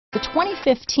The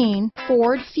 2015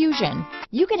 Ford Fusion.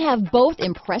 You can have both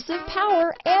impressive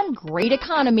power and great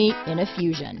economy in a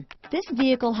Fusion. This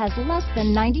vehicle has less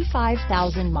than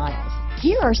 95,000 miles.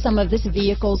 Here are some of this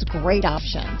vehicle's great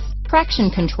options: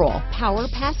 traction control, power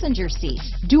passenger seat,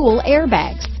 dual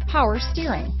airbags, power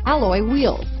steering, alloy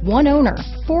wheels, one owner,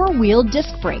 four-wheel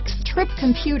disc brakes, trip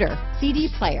computer, CD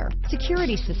player,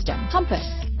 security system, compass,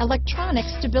 electronic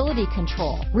stability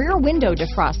control, rear window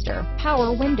defroster,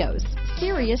 power windows,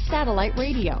 Sirius satellite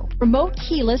radio, remote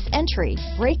keyless entry,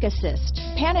 brake assist,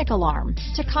 panic alarm,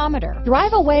 tachometer.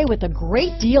 Drive away with a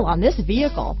great deal on this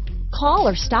vehicle. Call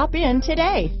or stop in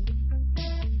today.